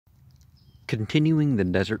Continuing the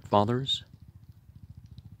Desert Fathers,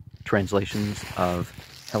 translations of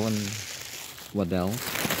Helen Waddell.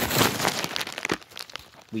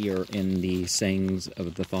 We are in the Sayings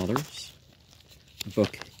of the Fathers,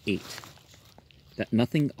 Book 8, that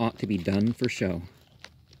nothing ought to be done for show.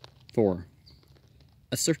 4.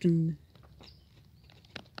 A certain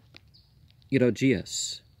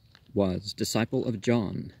Pelagius was disciple of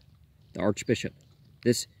John, the archbishop.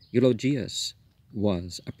 This Pelagius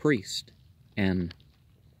was a priest, and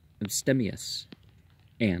abstemious,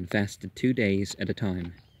 and fasted 2 days at a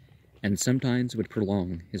time, and sometimes would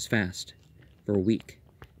prolong his fast for a week,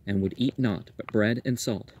 and would eat naught but bread and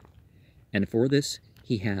salt. And for this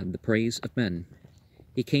he had the praise of men.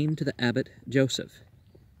 He came to the abbot Joseph,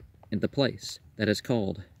 in the place that is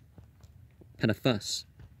called Pelagius,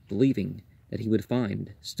 believing that he would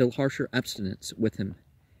find still harsher abstinence with him.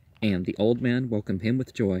 And the old man welcomed him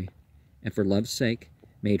with joy, and for love's sake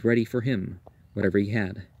made ready for him whatever he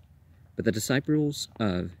had. But the disciples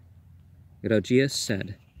of Pelagius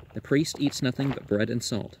said, "The priest eats nothing but bread and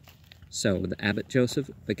salt." So the abbot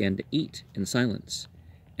Joseph began to eat in silence,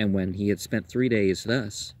 and when he had spent 3 days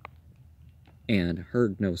thus, and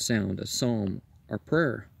heard no sound of psalm or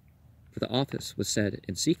prayer, for the office was said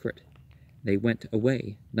in secret, they went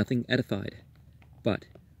away, nothing edified. But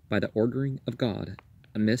by the ordering of God,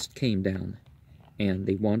 a mist came down, and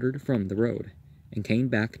they wandered from the road, and came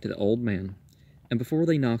back to the old man. And before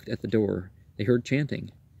they knocked at the door, they heard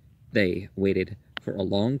chanting. They waited for a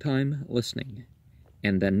long time listening,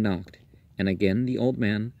 and then knocked, and again the old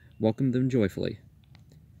man welcomed them joyfully.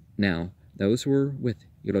 Now those who were with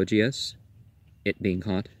Pelagius, it being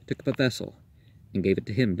hot, took up a vessel, and gave it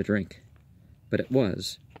to him to drink. But it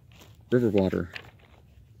was river water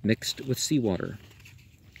mixed with sea water,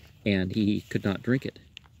 and he could not drink it.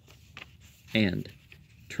 And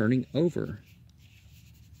turning over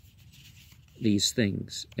these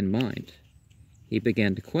things in mind, he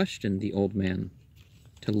began to question the old man,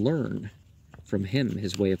 to learn from him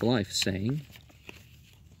his way of life, saying,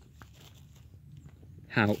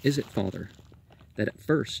 "How is it, Father, that at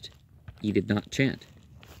first ye did not chant,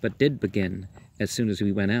 but did begin as soon as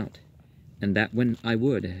we went out, and that when I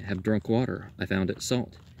would have drunk water, I found it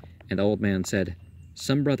salt?" And the old man said,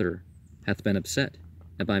 "Some brother hath been upset,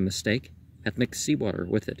 and by mistake hath mixed sea water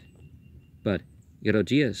with it." But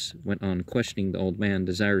Pelagius went on questioning the old man,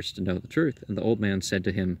 desirous to know the truth. And the old man said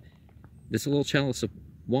to him, "This little chalice of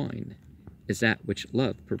wine is that which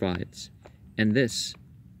love provides, and this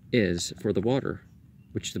is for the water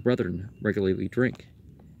which the brethren regularly drink."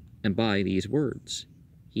 And by these words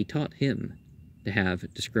he taught him to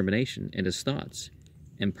have discrimination in his thoughts,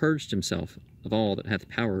 and purged himself of all that hath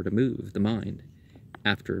power to move the mind,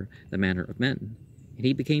 after the manner of men. And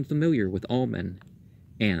he became familiar with all men,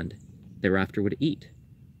 and thereafter would eat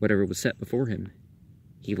whatever was set before him.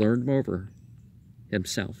 He learned moreover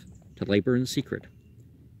himself to labor in secret.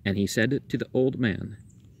 And he said to the old man,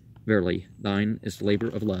 "Verily, thine is the labor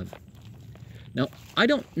of love." Now, I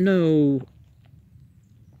don't know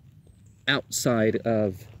outside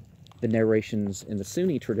of the narrations in the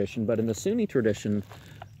Sunni tradition, but in the Sunni tradition,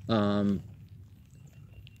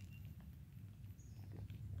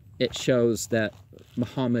 it shows that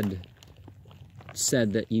Muhammad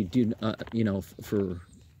said that you do, for,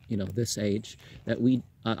 this age, that we,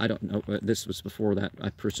 I don't know, this was before that, I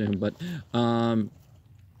presume, but that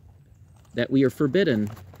we are forbidden,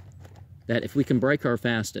 that if we can break our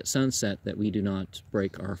fast at sunset, that we do not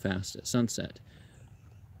break our fast at sunset.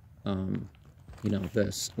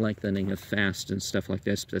 This lengthening of fast and stuff like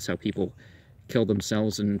this, that's how people kill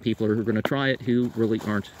themselves, and people are going to try it who really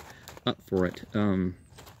aren't up for it.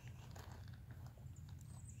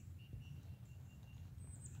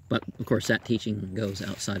 But, of course, that teaching goes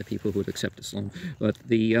outside of people who would accept Islam. But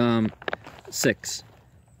the 6.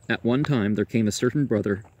 At one time there came a certain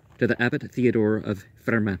brother to the abbot Theodore of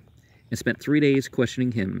Ferme, and spent 3 days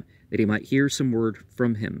questioning him, that he might hear some word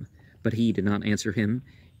from him. But he did not answer him,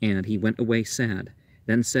 and he went away sad.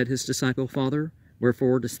 Then said his disciple, "Father,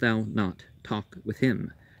 wherefore dost thou not talk with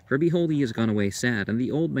him? For behold, he is gone away sad." And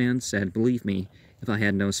the old man said, "Believe me, if I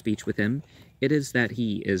had no speech with him, it is that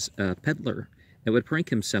he is a peddler, that would prank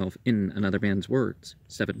himself in another man's words."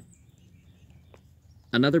 7.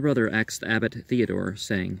 Another brother asked the abbot Theodore,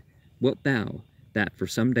 saying, "Wilt thou that for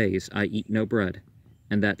some days I eat no bread?"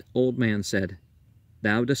 And that old man said,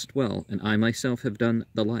 "Thou dost well, and I myself have done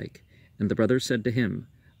the like." And the brother said to him,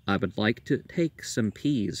 "I would like to take some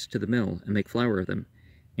peas to the mill, and make flour of them."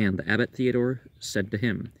 And the abbot Theodore said to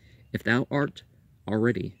him, "If thou art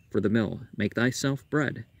already for the mill, make thyself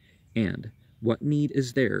bread, and what need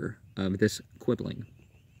is there of this quibbling?"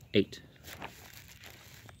 8.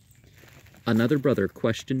 Another brother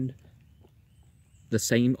questioned the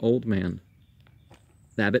same old man,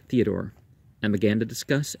 the Abbot Theodore, and began to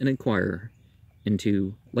discuss and inquire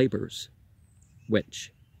into labors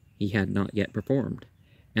which he had not yet performed.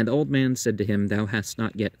 And the old man said to him, Thou hast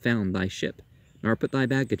not yet found thy ship, nor put thy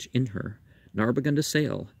baggage in her, nor begun to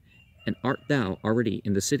sail, and art thou already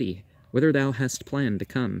in the city, whither thou hast planned to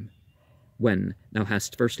come, when thou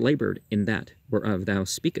hast first labored in that whereof thou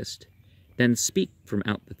speakest? Then speak from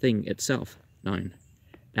out the thing itself. 9.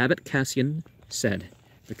 The Abbot Cassian said,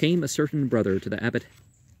 There came a certain brother to the Abbot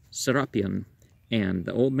Serapion, and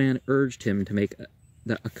the old man urged him to make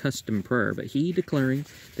the accustomed prayer, but he, declaring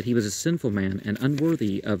that he was a sinful man and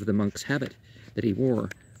unworthy of the monk's habit that he wore,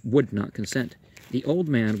 would not consent. The old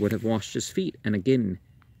man would have washed his feet, and again,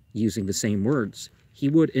 using the same words, he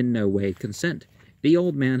would in no way consent. The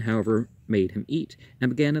old man, however, made him eat, and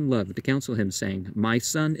began in love to counsel him, saying, My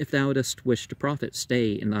son, if thou dost wish to profit,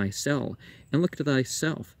 stay in thy cell, and look to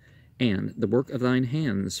thyself, and the work of thine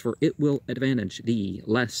hands, for it will advantage thee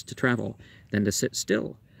less to travel than to sit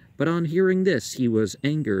still. But on hearing this, he was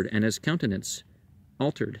angered, and his countenance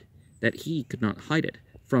altered, that he could not hide it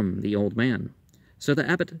from the old man. So the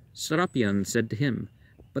Abbot Serapion said to him,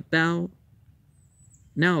 But now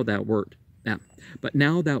thou wert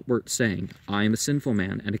saying, I am a sinful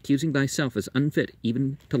man, and accusing thyself as unfit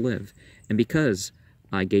even to live, and because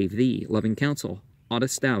I gave thee loving counsel,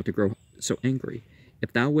 oughtest thou to grow so angry?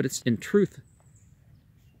 If thou wouldst in truth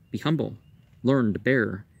be humble, learn to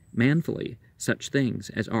bear manfully such things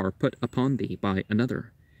as are put upon thee by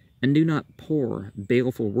another, and do not pour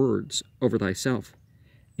baleful words over thyself.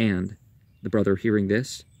 And the brother, hearing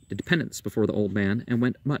this, did penance before the old man, and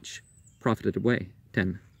went much profited away.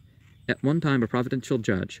 10. At one time a providential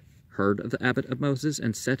judge heard of the Abbot of Moses,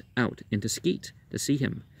 and set out into Skeet to see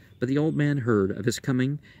him. But the old man heard of his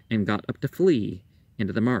coming, and got up to flee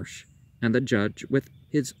into the marsh. And the judge with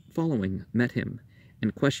his following met him,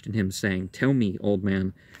 and questioned him, saying, Tell me, old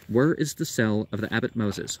man, where is the cell of the Abbot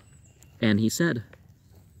Moses? And he said,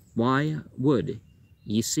 Why would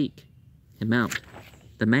ye seek him out?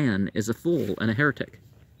 The man is a fool and a heretic.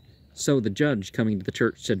 So the judge, coming to the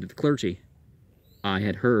church, said to the clergy, I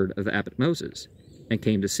had heard of the Abbot Moses, and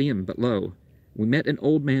came to see him, but lo, we met an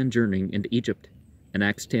old man journeying into Egypt, and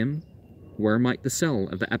asked him, Where might the cell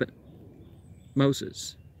of the Abbot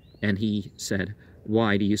Moses? And he said,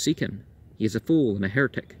 Why do you seek him? He is a fool and a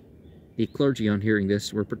heretic. The clergy, on hearing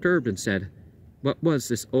this, were perturbed, and said, What was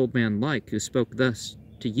this old man like, who spoke thus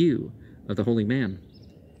to you of the holy man?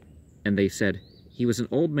 And they said, He was an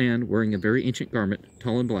old man wearing a very ancient garment,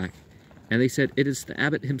 tall and black. And they said, It is the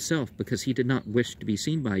abbot himself, because he did not wish to be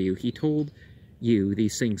seen by you. He told you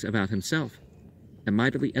these things about himself. And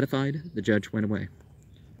mightily edified, the judge went away.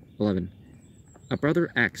 11. A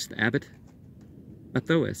brother asked the Abbot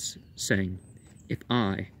Athois, saying, If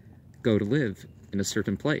I go to live in a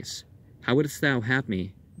certain place, how wouldst thou have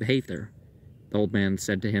me behave there? The old man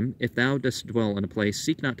said to him, If thou dost dwell in a place,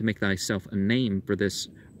 seek not to make thyself a name for this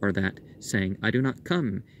or that, saying, I do not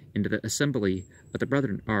come into the assembly of the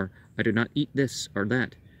brethren, or I do not eat this or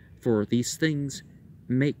that, for these things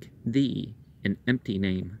make thee an empty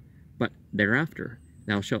name. But thereafter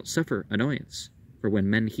thou shalt suffer annoyance, for when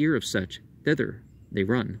men hear of such, thither they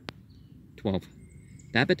run. 12.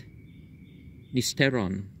 The Abbot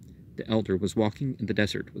Nisteron, the elder, was walking in the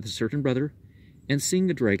desert with a certain brother, and seeing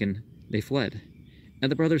a dragon, they fled.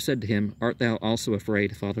 And the brother said to him, Art thou also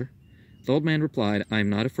afraid, father? The old man replied, I am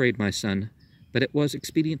not afraid, my son, but it was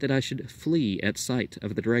expedient that I should flee at sight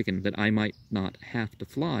of the dragon, that I might not have to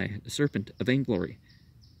fly the serpent of vainglory.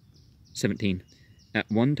 17.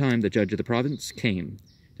 At one time the judge of the province came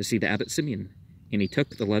to see the Abbot Simeon, and he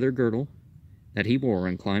took the leather girdle that he wore,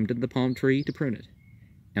 and climbed into the palm tree to prune it.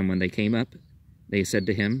 And when they came up, they said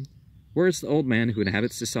to him, Where is the old man who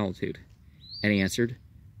inhabits the solitude? And he answered,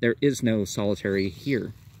 There is no solitary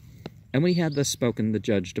here. And when he had thus spoken, the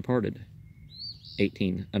judge departed.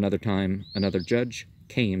 18. Another time, another judge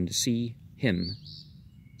came to see him,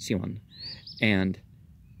 Sion, and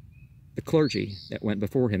the clergy that went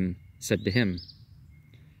before him said to him,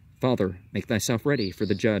 Father, make thyself ready, for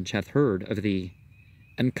the judge hath heard of thee,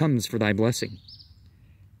 and comes for thy blessing.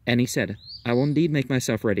 And he said, I will indeed make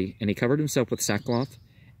myself ready. And he covered himself with sackcloth,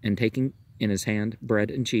 and taking in his hand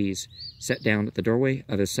bread and cheese, sat down at the doorway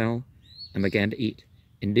of his cell, and began to eat.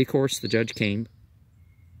 In due course the judge came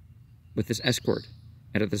with his escort,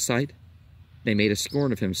 and at the sight they made a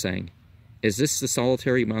scorn of him, saying, Is this the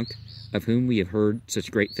solitary monk of whom we have heard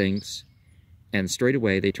such great things? And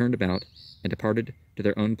straightway they turned about, and departed to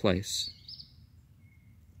their own place.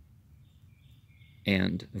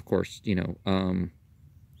 And, of course,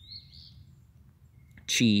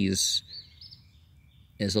 cheese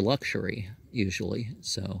is a luxury, usually,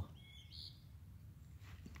 so.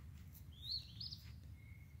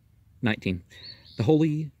 19. The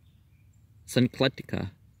holy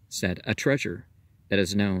Syncletica said, a treasure that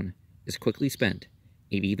is known is quickly spent,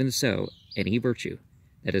 and even so, any virtue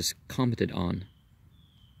that is commented on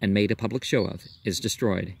and made a public show of is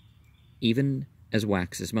destroyed, even as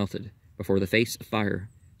wax is melted before the face of fire.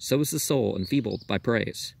 So is the soul enfeebled by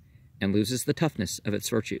praise, and loses the toughness of its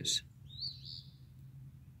virtues.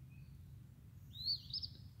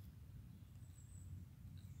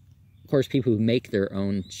 Of course, people who make their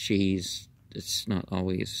own cheese, it's not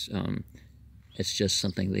always, it's just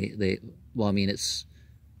something they well, I mean, it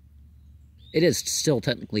is still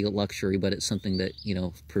technically a luxury, but it's something that, you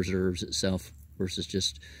know, preserves itself versus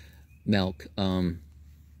just milk.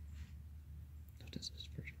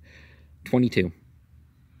 22.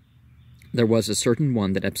 There was a certain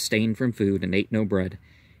one that abstained from food and ate no bread.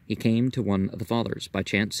 He came to one of the fathers. By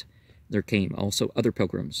chance there came also other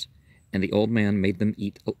pilgrims, and the old man made them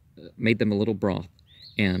a little broth.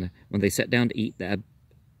 And when they sat down to eat, the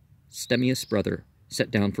abstemious brother set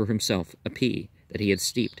down for himself a pea that he had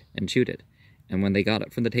steeped and chewed it. And when they got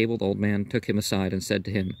up from the table, the old man took him aside and said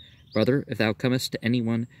to him, Brother, if thou comest to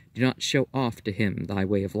anyone, do not show off to him thy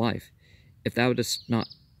way of life. If thou dost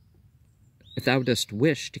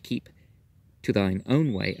wish to keep to thine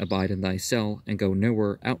own way, abide in thy cell, and go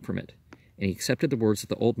nowhere out from it. And he accepted the words of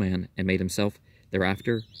the old man, and made himself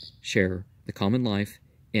thereafter share the common life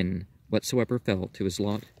in whatsoever fell to his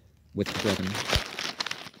lot with the brethren.